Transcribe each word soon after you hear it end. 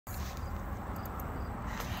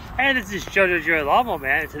And this is JoJo Joy Lawnmower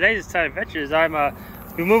Man. Today's Time Adventures. I'm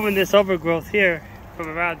removing this overgrowth here from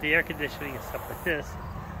around the air conditioning and stuff like this.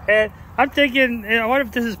 And I'm thinking, I wonder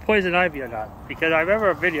if this is poison ivy or not. Because I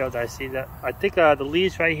remember videos I see that I think the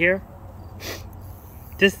leaves right here.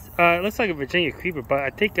 This it looks like a Virginia creeper, but I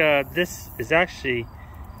think this is actually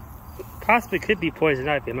possibly could be poison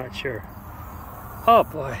ivy. I'm not sure. Oh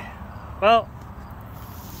boy. Well.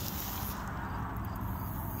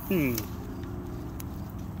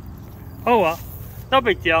 Oh well, no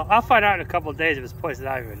big deal. I'll find out in a couple of days if it's poison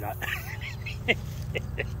ivy or not.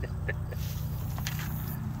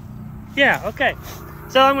 Yeah, okay.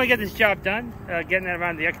 So I'm gonna get this job done, getting that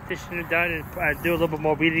around the air conditioner done, and do a little bit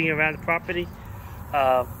more weeding around the property.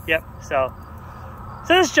 Yep. So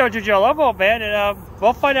this is JoJo Joy Lawnmower Man, and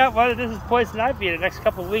we'll find out whether this is poison ivy in the next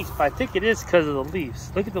couple of weeks. But I think it is because of the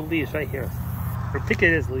leaves. Look at the leaves right here. I think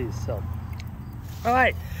it is leaves. So, all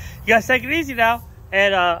right, you guys take it easy now.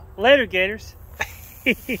 And later, Gators.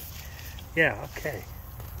 Yeah, okay.